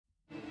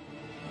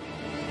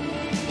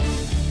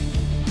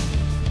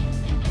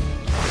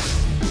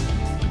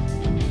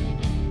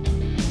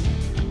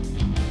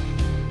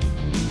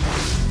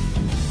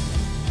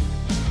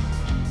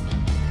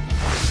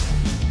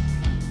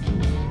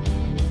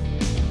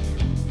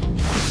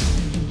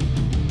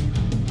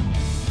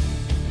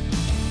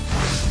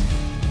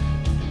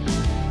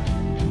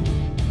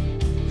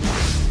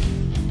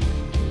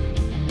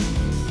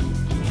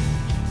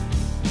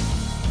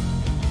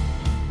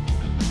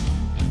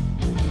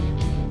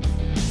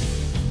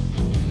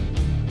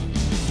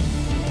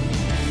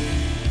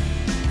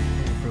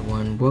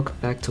welcome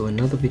back to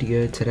another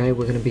video. Today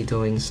we're going to be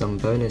doing some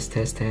bonus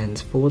test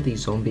hands for the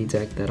zombie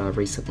deck that I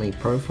recently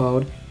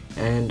profiled,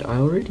 and I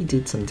already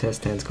did some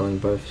test hands going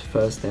both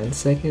first and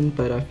second,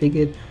 but I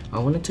figured I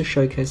wanted to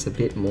showcase a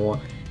bit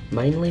more,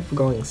 mainly for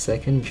going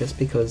second just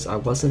because I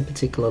wasn't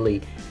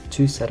particularly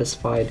too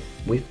satisfied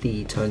with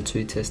the turn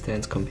 2 test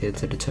hands compared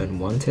to the turn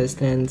 1 test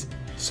hands,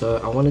 so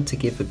I wanted to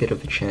give a bit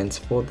of a chance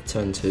for the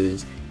turn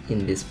 2s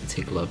in this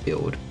particular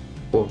build,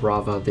 or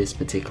rather this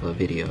particular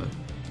video.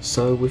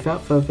 So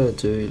without further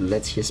ado,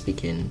 let's just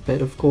begin.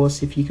 But of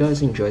course, if you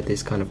guys enjoyed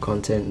this kind of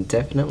content,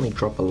 definitely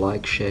drop a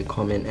like, share,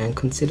 comment, and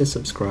consider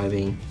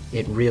subscribing.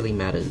 It really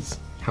matters.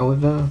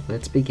 However,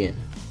 let's begin.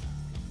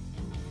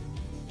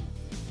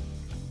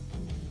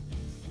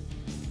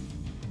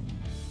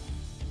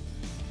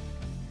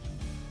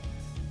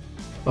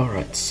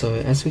 Alright, so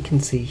as we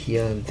can see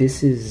here,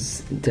 this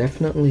is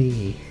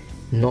definitely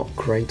not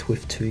great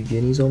with 2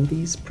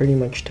 uni-zombies. Pretty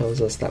much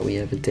tells us that we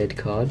have a dead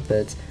card,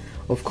 but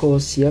of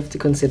course, you have to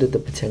consider the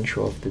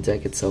potential of the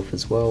deck itself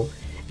as well,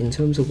 in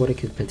terms of what it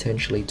could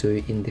potentially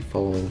do in the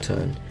following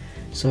turn.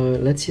 So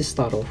let's just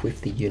start off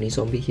with the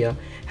uni-zombie here.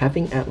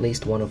 Having at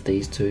least one of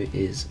these two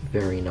is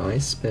very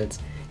nice, but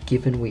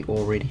given we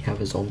already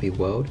have a zombie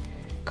world,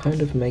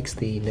 kind of makes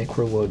the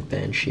Necro World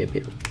Banshee a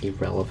bit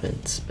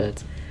irrelevant.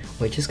 But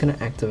we're just going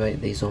to activate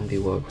the zombie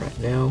world right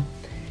now,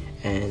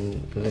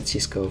 and let's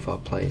just go with our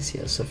plays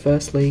here. So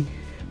firstly,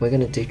 we're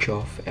going to ditch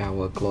off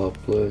our Glow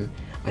Up Bloom.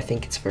 I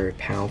think it's very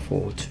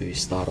powerful to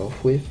start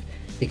off with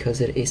because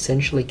it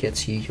essentially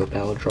gets you your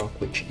Battle Drop,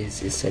 which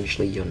is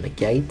essentially your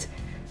negate.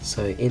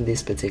 So in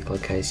this particular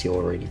case, you're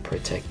already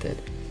protected.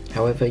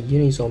 However,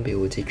 Uni-Zombie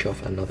will ditch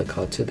off another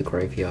card to the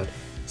graveyard.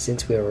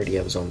 Since we already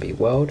have Zombie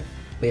World,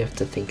 we have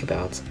to think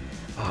about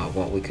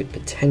what we could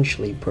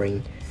potentially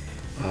bring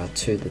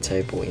to the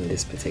table in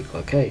this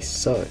particular case.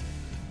 So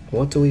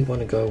what do we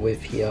want to go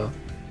with here?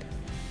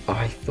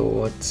 I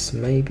thought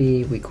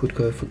maybe we could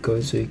go for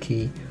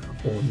Gozuki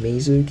or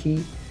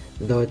Mizuki,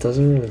 though it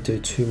doesn't really do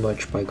too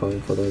much by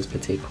going for those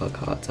particular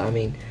cards. I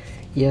mean,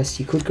 yes,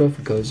 you could go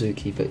for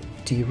Gozuki, but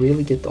do you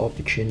really get the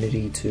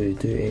opportunity to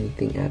do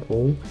anything at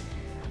all?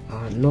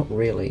 Not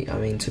really. I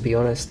mean, to be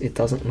honest, it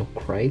doesn't look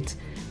great.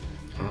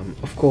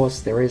 Of course,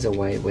 there is a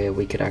way where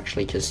we could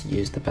actually just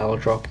use the Battle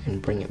Drop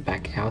and bring it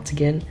back out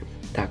again.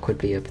 That could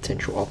be a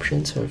potential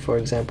option. So for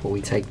example,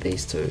 we take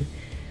these two,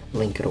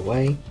 link it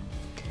away,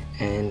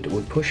 and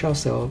we push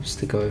ourselves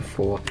to go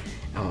for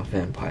our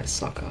Vampire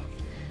Sucker.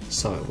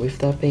 So with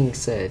that being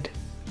said,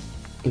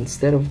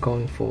 instead of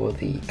going for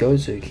the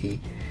Gozuki,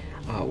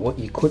 what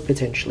you could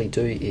potentially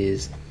do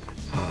is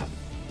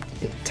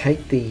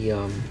take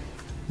the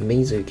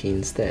Mizuki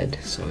instead.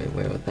 So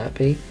where would that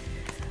be?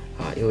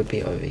 It would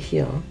be over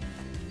here,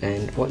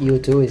 and what you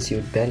would do is you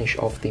would banish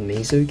off the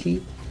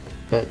Mizuki,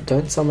 but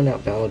don't summon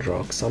out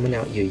Balladrock, summon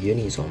out your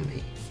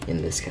Uni-Zombie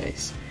in this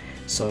case.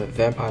 So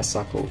Vampire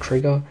Sucker will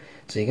trigger,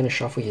 so you're going to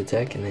shuffle your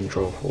deck and then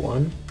draw for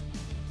 1.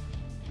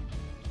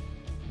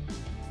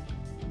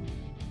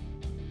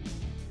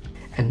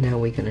 And now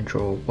we're going to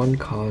draw 1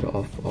 card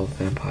off of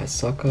Vampire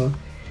Sucker.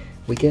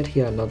 We get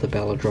here another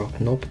Balladrock,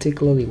 not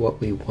particularly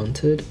what we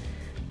wanted,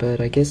 but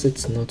I guess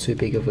it's not too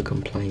big of a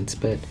complaint.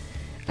 But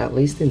at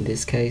least in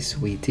this case,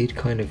 we did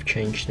kind of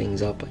change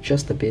things up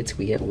just a bit.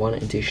 We get 1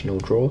 additional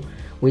draw,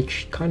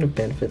 which kind of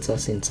benefits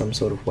us in some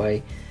sort of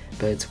way,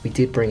 but we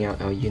did bring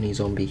out our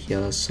Uni-Zombie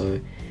here, so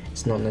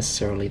it's not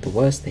necessarily the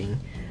worst thing.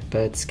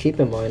 But keep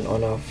in mind,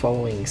 on our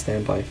following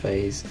standby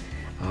phase,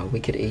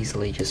 we could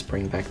easily just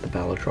bring back the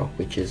Balladrock,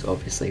 which is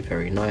obviously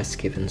very nice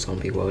given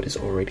Zombie World is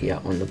already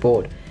out on the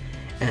board.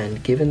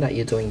 And given that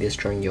you're doing this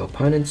during your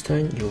opponent's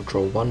turn, you'll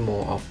draw 1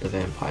 more off the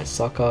Vampire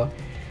Sucker.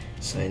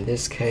 So in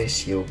this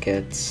case, you'll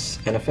get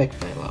an Effect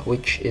Veiler,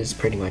 which is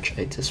pretty much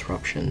a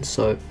disruption.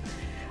 So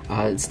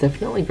it's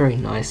definitely very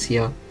nice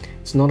here.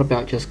 It's not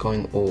about just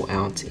going all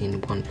out in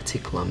one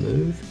particular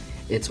move.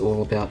 It's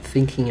all about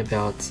thinking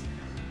about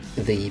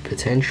the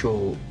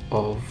potential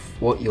of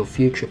what your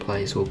future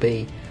plays will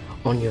be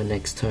on your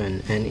next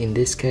turn, and in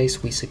this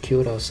case we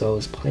secured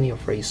ourselves plenty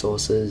of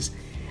resources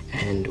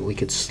and we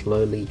could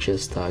slowly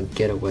just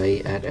get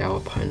away at our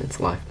opponent's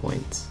life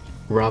points,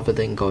 rather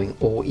than going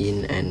all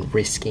in and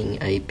risking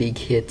a big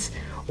hit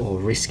or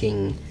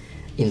risking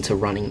into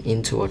running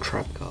into a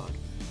trap card.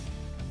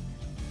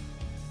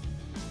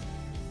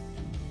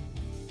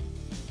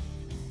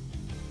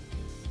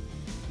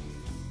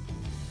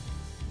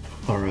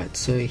 Alright,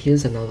 so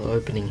here's another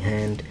opening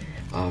hand.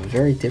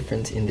 Very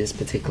different in this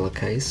particular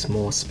case,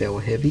 more spell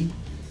heavy,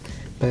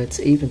 but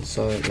even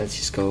so, let's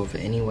just go over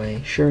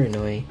anyway.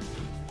 Shiranui,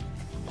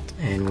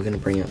 and we're going to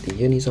bring out the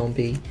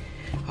Uni-Zombie.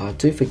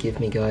 Do forgive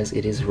me guys,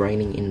 it is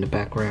raining in the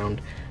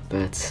background,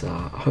 but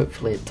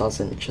hopefully it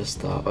doesn't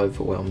just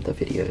overwhelm the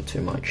video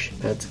too much.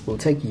 But we'll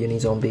take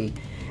Uni-Zombie,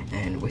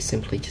 and we're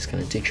simply just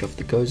going to ditch off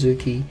the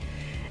Gozuki,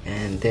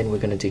 and then we're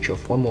going to ditch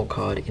off 1 more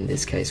card. In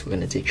this case, we're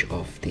going to ditch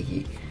off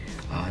the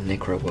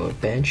Necro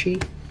World Banshee,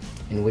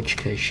 in which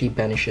case she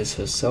banishes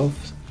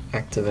herself,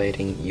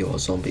 activating your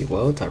Zombie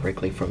World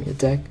directly from your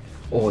deck.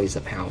 Always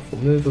a powerful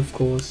move, of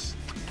course.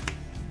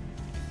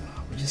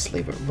 just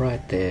leave it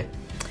right there.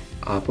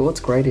 But what's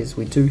great is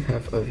we do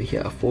have over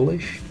here a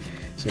Foolish,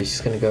 so we're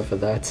just going to go for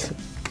that,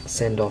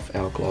 send off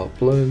our Glow Up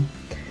Bloom,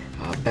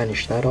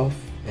 banish that off,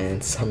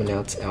 and summon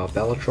out our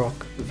Bellatrock.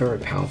 Very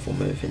powerful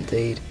move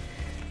indeed.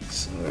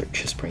 So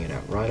just bring it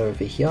out right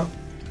over here.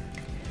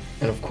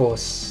 And of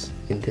course,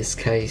 in this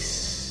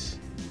case,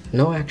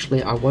 no,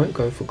 actually I won't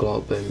go for Glow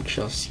Up Bloom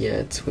just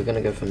yet. We're going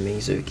to go for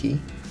Mizuki.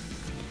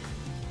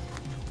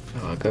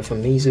 Go for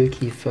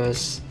Mizuki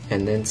first,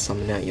 and then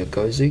summon out your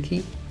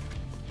Gozuki.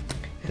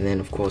 And then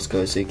of course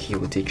Gozuki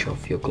will ditch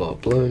off your Glow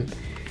Up Bloom,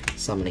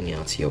 summoning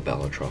out your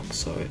Bellatrock.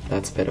 So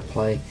that's better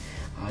play.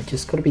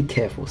 Just gotta be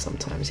careful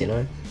sometimes, you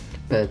know.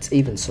 But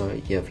even so,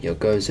 you have your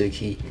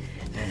Gozuki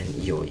and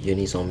your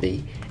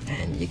Unizombie,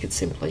 and you could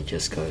simply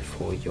just go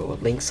for your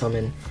Link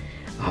Summon.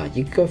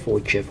 You could go for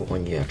whichever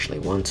one you actually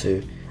want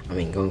to. I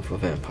mean, going for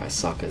Vampire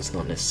Sucker is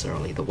not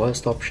necessarily the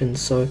worst option,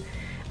 so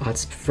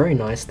it's very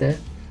nice there.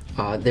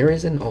 There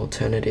is an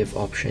alternative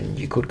option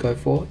you could go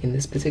for in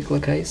this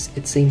particular case.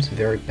 It seems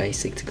very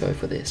basic to go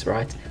for this,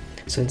 right?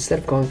 So instead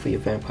of going for your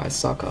Vampire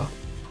Sucker,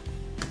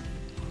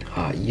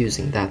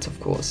 using that of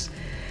course,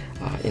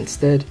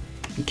 instead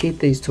you keep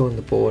these two on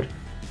the board,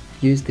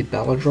 use the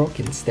Bellatrock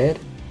instead,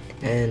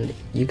 and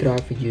you could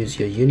either use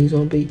your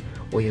Unizombie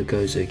or your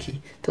Gozuki.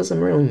 Doesn't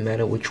really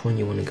matter which one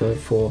you want to go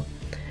for.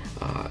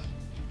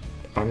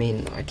 I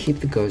mean, I keep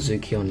the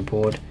Gozuki on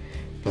board,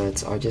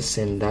 but I'll just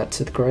send that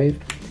to the grave,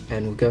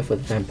 and we'll go for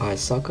the Vampire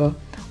Sucker.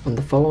 On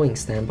the following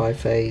standby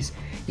phase,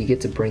 you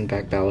get to bring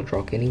back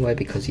Bellatrock anyway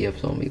because you have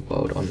Zombie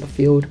World on the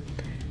field.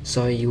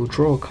 So you'll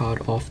draw a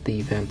card off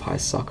the Vampire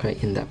Sucker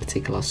in that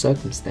particular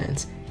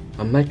circumstance.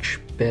 A much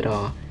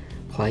better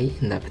play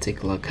in that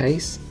particular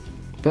case.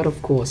 But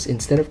of course,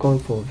 instead of going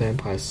for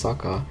Vampire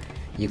Sucker,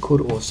 you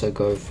could also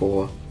go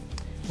for,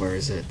 where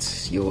is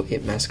it, your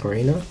It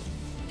Masquerena.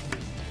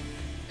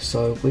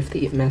 So with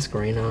the It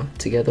Masquerena,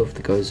 together with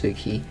the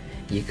Gozuki,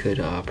 you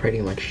could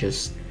pretty much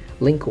just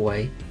link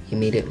away,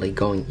 immediately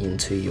going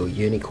into your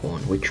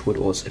Unicorn, which would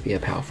also be a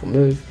powerful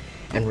move,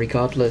 and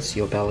regardless,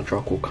 your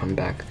Bellatrock will come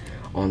back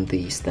on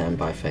the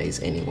standby phase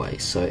anyway,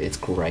 so it's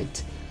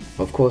great.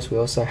 Of course, we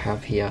also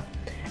have here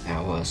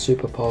our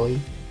Super Poly,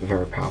 a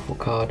very powerful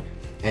card,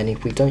 and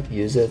if we don't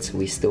use it,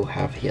 we still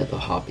have here the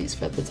Harpy's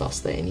Feather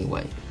Duster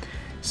anyway.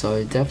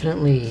 So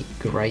definitely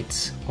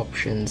great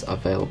options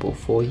available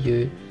for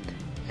you,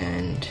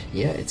 and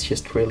yeah, it's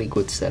just really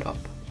good setup.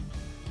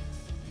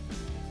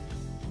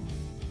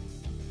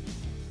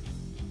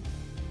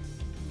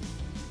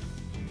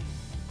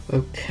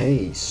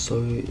 Okay,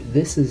 so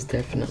this is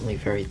definitely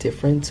very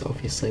different.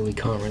 Obviously we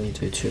can't really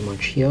do too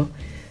much here,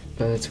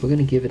 but we're going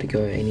to give it a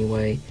go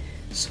anyway.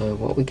 So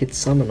what we could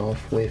summon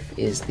off with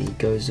is the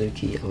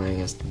Gozuki,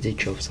 allowing us to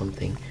ditch off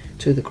something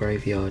to the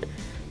graveyard.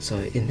 So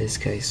in this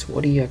case,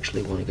 what do you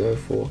actually want to go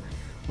for?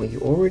 Well, you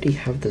already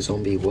have the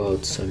Zombie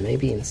World, so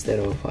maybe instead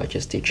of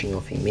just ditching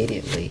off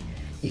immediately,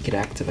 you could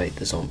activate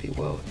the Zombie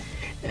World,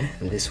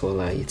 and this will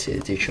allow you to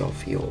ditch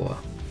off your,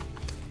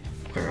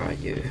 where are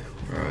you,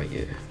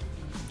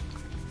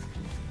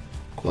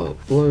 Glow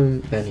Up Bloom,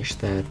 banish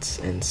that,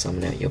 and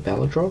summon out your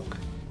Bellatrock.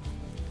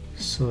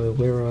 So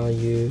where are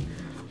you?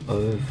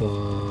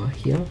 Over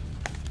here.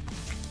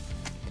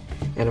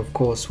 And of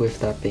course, with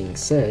that being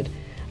said,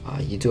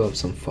 you do have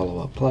some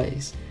follow-up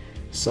plays.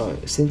 So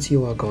since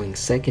you are going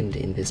second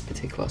in this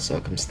particular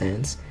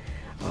circumstance,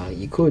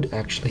 you could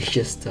actually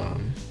just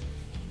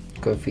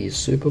go for your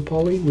Super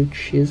Poly,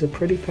 which is a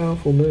pretty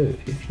powerful move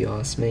if you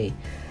ask me,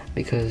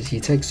 because you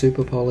take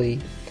Super Poly,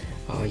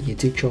 you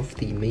ditch off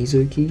the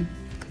Mizuki,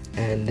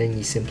 and then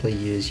you simply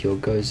use your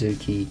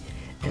Gozuki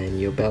and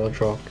your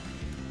Bellatrock,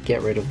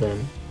 get rid of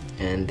them,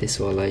 and this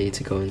will allow you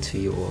to go into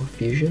your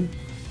fusion.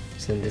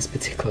 So in this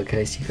particular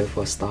case, you go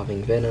for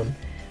Starving Venom,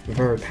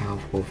 very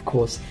powerful. Of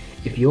course,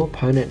 if your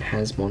opponent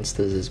has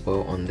monsters as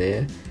well on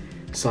their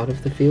side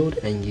of the field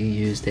and you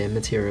use their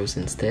materials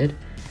instead,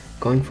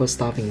 going for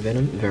Starving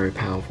Venom, very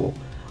powerful.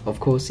 Of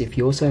course, if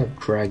you also have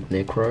Drag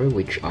Necro,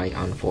 which I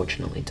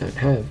unfortunately don't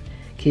have,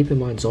 keep in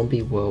mind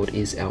Zombie World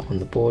is out on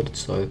the board,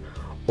 so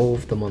all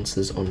of the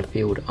monsters on the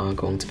field are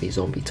going to be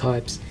zombie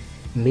types,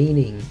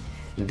 meaning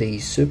the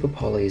Super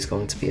Poly is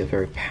going to be a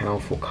very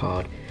powerful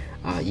card.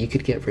 You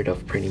could get rid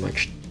of pretty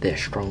much their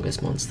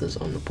strongest monsters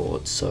on the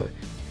board, so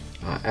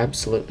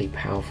absolutely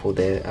powerful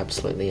there,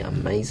 absolutely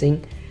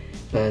amazing.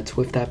 But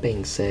with that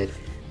being said,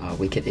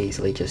 we could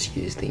easily just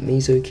use the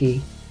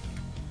Mizuki,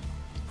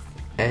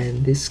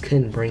 and this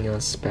can bring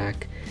us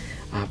back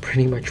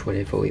pretty much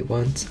whatever we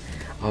want.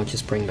 I'll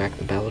just bring back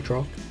the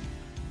Bellatrock.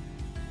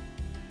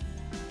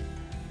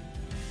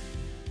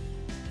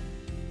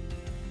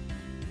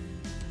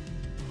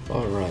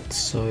 Alright,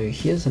 so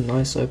here's a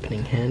nice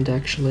opening hand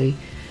actually.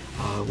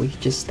 We could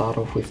just start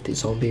off with the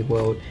Zombie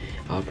World,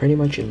 pretty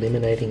much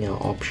eliminating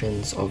our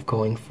options of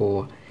going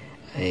for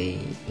a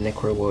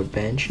Necro World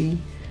Banshee,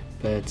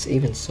 but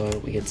even so,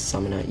 we get to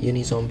summon out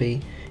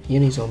Unizombie.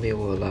 Unizombie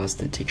will allow us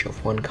to ditch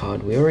off one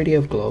card. We already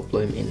have Glow Up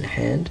Bloom in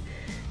hand,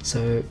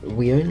 so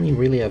we only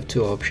really have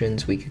two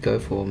options. We could go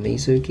for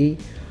Mizuki,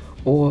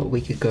 or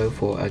we could go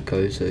for a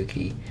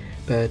Gozuki.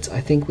 but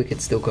I think we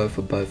could still go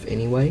for both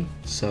anyway.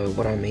 So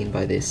what I mean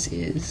by this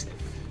is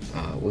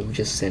we'll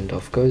just send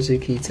off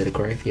Gozuki to the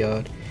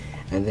graveyard,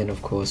 and then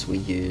of course we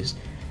use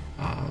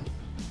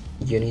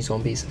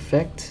Unizombies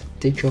effect,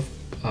 ditch off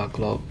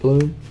Glow of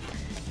Bloom,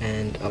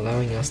 and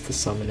allowing us to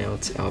summon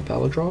out our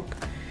Balladrock,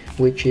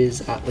 which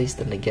is at least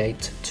a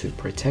negate to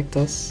protect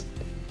us.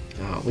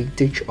 We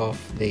ditch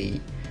off the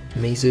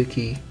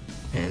Mizuki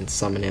and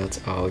summon out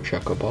our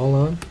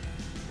Jacobolan,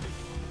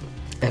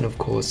 and of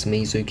course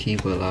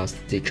Mizuki will allow us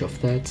to ditch off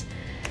that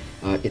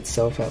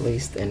itself at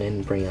least, and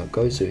then bring out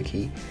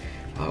Gozuki,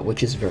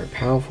 which is very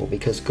powerful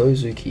because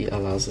Gozuki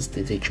allows us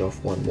to ditch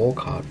off one more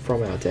card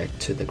from our deck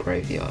to the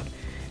graveyard.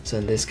 So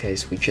in this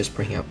case we just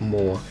bring out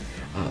more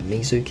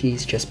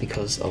Mizukis just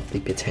because of the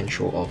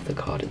potential of the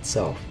card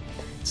itself.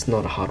 It's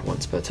not a hard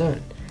once per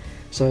turn.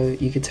 So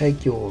you could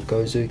take your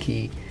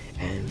Gozuki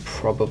and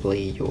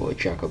probably your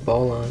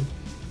Jacobolan,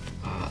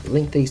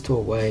 link these two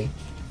away,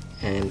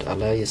 and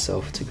allow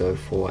yourself to go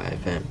for a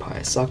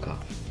Vampire Sucker.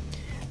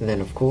 And then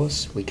of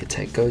course we could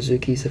take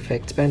Gozuki's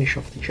effect, banish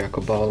off the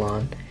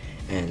Jacobolan,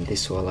 and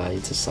this will allow you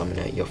to summon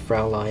out your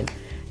Fraulein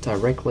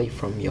directly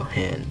from your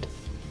hand.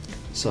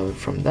 So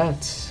from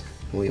that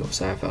we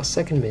also have our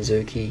second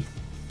Mizuki,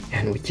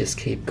 and we just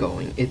keep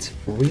going. It's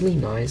really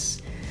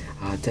nice,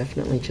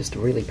 definitely just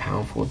really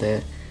powerful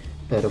there,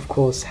 but of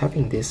course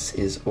having this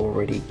is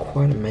already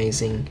quite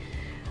amazing.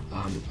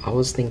 I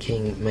was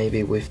thinking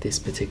maybe with this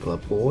particular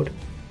board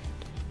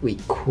we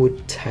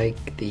could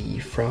take the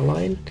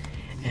Fraulein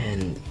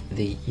and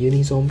the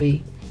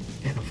Unizombie,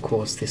 and of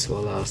course this will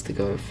allow us to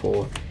go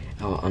for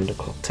our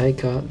Underclock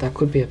Taker. That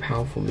could be a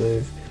powerful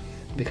move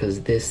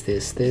because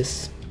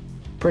this,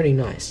 pretty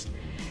nice.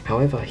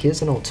 However,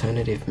 here's an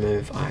alternative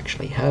move I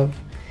actually have.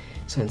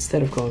 So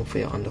instead of going for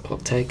your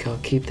Underclock Taker,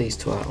 keep these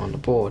two out on the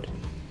board.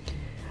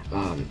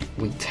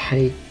 We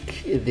take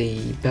the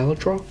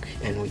Balladrock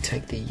and we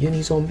take the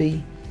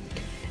Unizombie,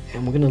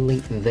 and we're going to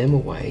link them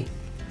away,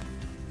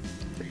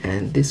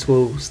 and this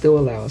will still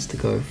allow us to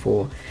go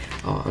for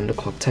our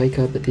Underclock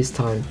Taker, but this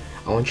time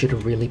I want you to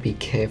really be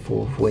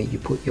careful of where you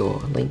put your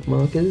link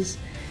markers,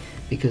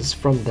 because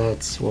from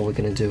that what we're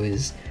going to do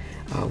is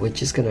we're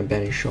just going to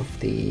banish off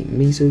the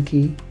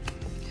Mizuki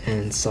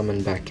and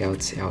summon back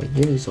out our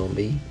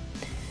Unizombie,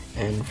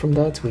 and from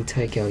that we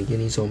take our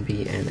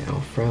Unizombie and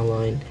our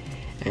Fraulein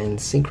and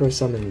synchro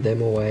summon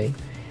them away,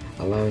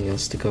 allowing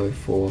us to go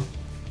for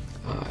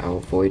our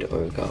Void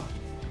Ogre,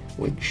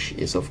 which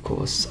is of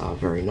course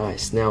very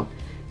nice. Now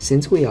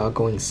since we are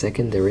going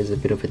second, there is a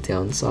bit of a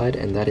downside,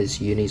 and that is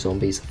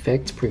Unizombie's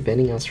effect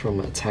preventing us from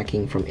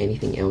attacking from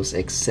anything else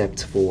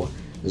except for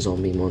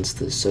zombie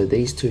monsters. So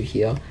these two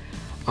here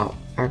are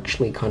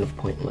actually kind of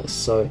pointless.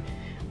 So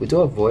we do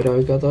have Void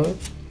Ogre though,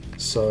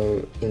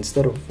 so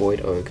instead of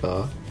Void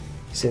Ogre,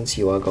 since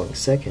you are going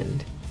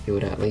second, you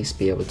would at least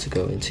be able to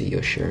go into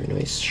your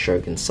Shirinoi's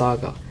Shogun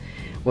Saga.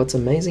 What's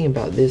amazing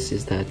about this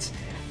is that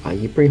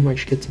you pretty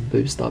much get to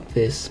boost up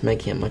this,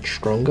 making it much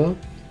stronger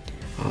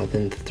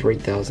than the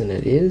 3000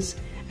 it is,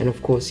 and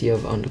of course you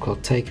have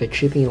Underclock Taker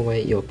chipping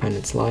away at your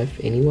opponent's life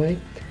anyway,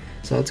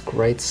 so that's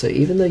great. So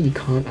even though you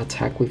can't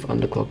attack with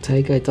Underclock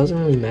Taker, it doesn't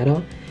really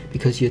matter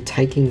because you're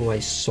taking away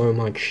so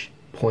much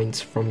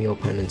points from your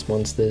opponent's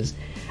monsters.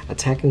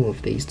 Attacking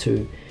with these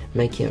two,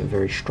 making it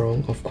very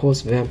strong. Of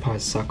course Vampire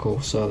Sucker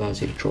also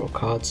allows you to draw a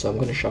card, so I'm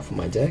going to shuffle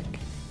my deck.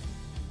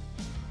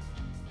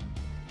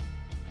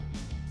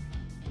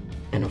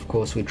 And of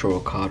course we draw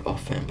a card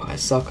off Vampire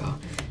Sucker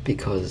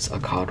because a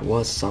card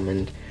was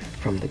summoned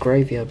from the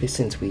graveyard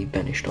since we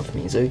banished off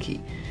Mizuki.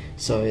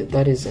 So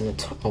that is an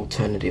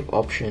alternative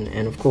option,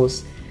 and of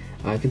course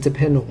it could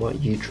depend on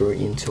what you drew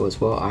into as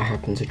well. I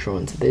happen to draw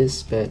into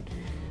this, but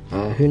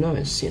who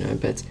knows, you know,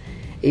 but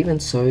even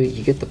so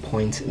you get the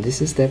point.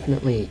 This is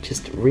definitely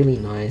just really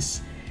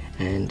nice,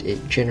 and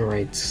it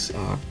generates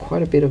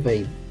quite a bit of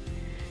a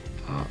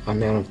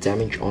amount of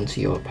damage onto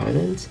your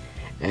opponent.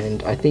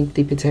 And I think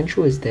the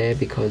potential is there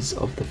because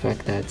of the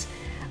fact that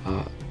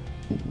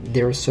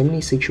there are so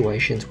many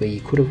situations where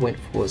you could have went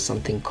for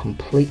something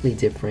completely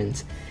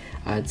different.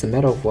 It's a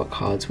matter of what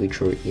cards we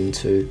drew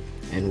into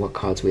and what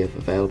cards we have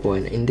available,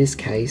 and in this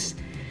case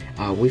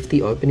with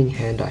the opening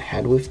hand I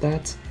had with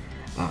that,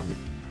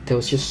 there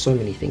was just so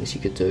many things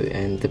you could do,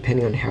 and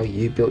depending on how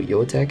you built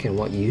your deck and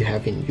what you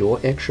have in your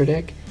extra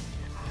deck,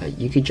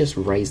 you could just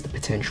raise the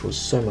potential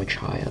so much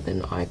higher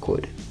than I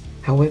could.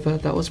 However,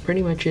 that was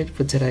pretty much it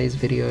for today's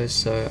video,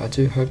 so I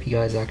do hope you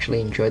guys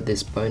actually enjoyed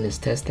this bonus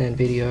test stand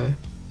video.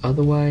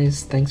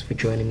 Otherwise, thanks for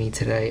joining me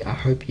today. I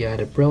hope you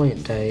had a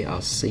brilliant day.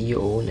 I'll see you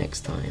all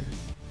next time.